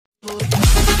And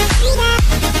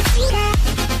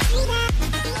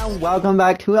welcome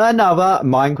back to another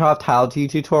Minecraft how-to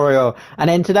tutorial.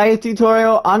 And in today's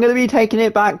tutorial, I'm going to be taking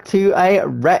it back to a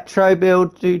retro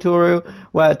build tutorial,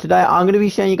 where today I'm going to be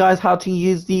showing you guys how to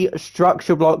use the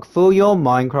structure block for your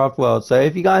Minecraft world. So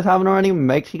if you guys haven't already,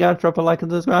 make sure you guys drop a like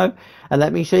and subscribe, and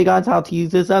let me show you guys how to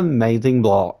use this amazing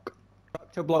block.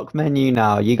 Structure block menu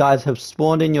now. You guys have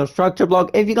spawned in your structure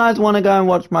block. If you guys want to go and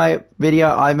watch my video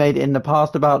I made in the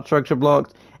past about structure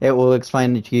blocks, it will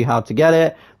explain to you how to get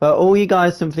it. But all you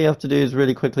guys simply have to do is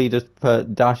really quickly just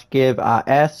put -give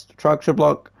s structure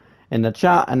block in the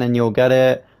chat, and then you'll get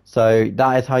it. So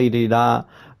that is how you do that.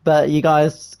 But you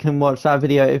guys can watch that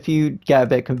video if you get a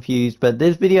bit confused. But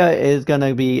this video is going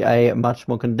to be a much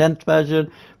more condensed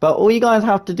version. But all you guys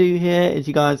have to do here is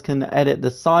you guys can edit the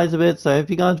size of it. So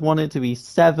if you guys want it to be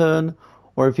 7,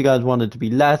 or if you guys want it to be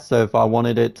less, so if I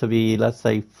wanted it to be, let's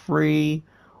say, 3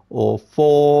 or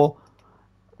 4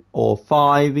 or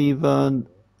 5 even,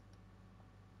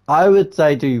 I would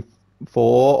say do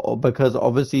 4, because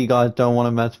obviously you guys don't want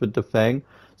to mess with the thing.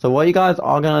 So what you guys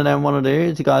are going to then want to do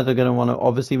is you guys are going to want to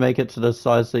obviously make it to the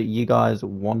size that you guys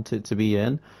want it to be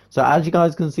in. So as you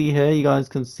guys can see here, you guys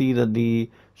can see that the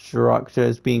structure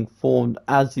is being formed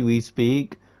as we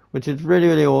speak, which is really,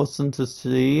 really awesome to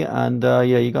see. And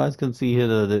yeah, you guys can see here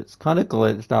that it's kind of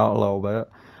glitched out a little bit.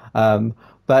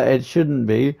 But it shouldn't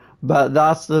be. But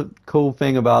that's the cool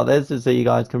thing about this, is that you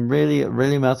guys can really,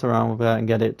 really mess around with it and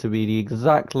get it to be the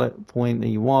exact point that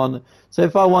you want. So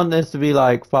if I want this to be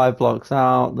like 5 blocks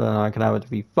out, then I can have it to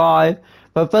be 5.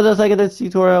 But for the sake of this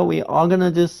tutorial, we are going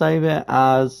to just save it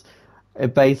as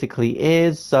it basically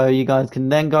is. So you guys can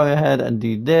then go ahead and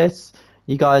do this.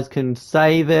 You guys can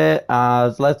save it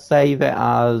as, let's save it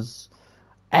as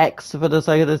X for the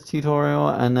sake of this tutorial.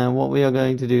 And then what we are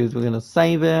going to do is we're going to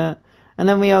save it. And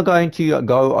then we are going to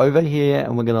go over here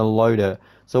and we're going to load it.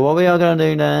 So what we are going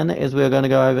to do then is we're going to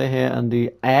go over here and do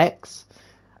X.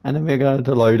 And then we're going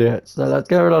to load it. So let's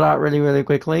get rid of that really, really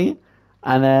quickly.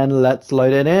 And then let's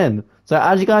load it in. So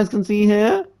as you guys can see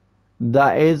here,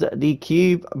 that is the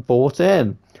cube brought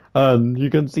in. You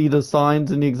can see the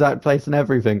signs in the exact place and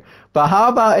everything. But how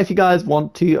about if you guys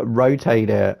want to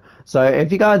rotate it? So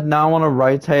if you guys now want to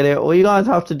rotate it, all you guys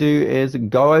have to do is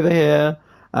go over here.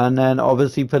 And then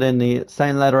obviously put in the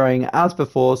same lettering as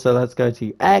before. So let's go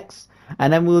to X.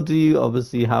 And then we'll do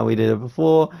obviously how we did it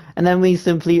before. And then we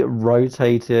simply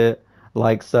rotate it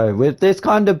like so. With this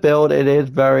kind of build, it is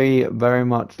very, very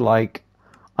much like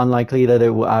unlikely that it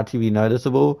will actually be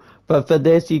noticeable. But for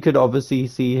this, you could obviously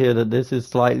see here that this is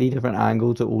slightly different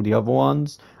angle to all the other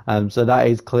ones. So that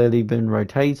is clearly been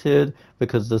rotated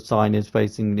because the sign is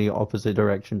facing the opposite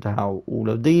direction to how all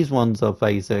of these ones are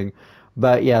facing.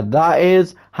 But yeah, that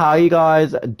is how you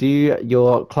guys do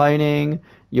your cloning,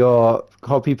 your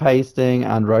copy pasting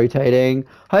and rotating.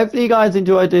 Hopefully you guys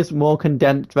enjoyed this more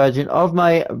condensed version of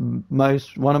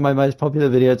one of my most popular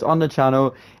videos on the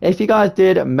channel. If you guys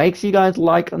did, make sure you guys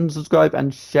like and subscribe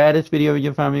and share this video with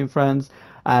your family and friends.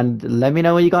 And let me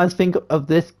know what you guys think of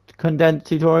this condensed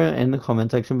tutorial in the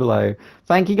comment section below.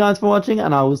 Thank you guys for watching,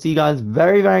 and I will see you guys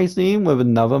very, very soon with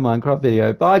another Minecraft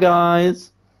video. Bye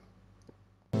guys!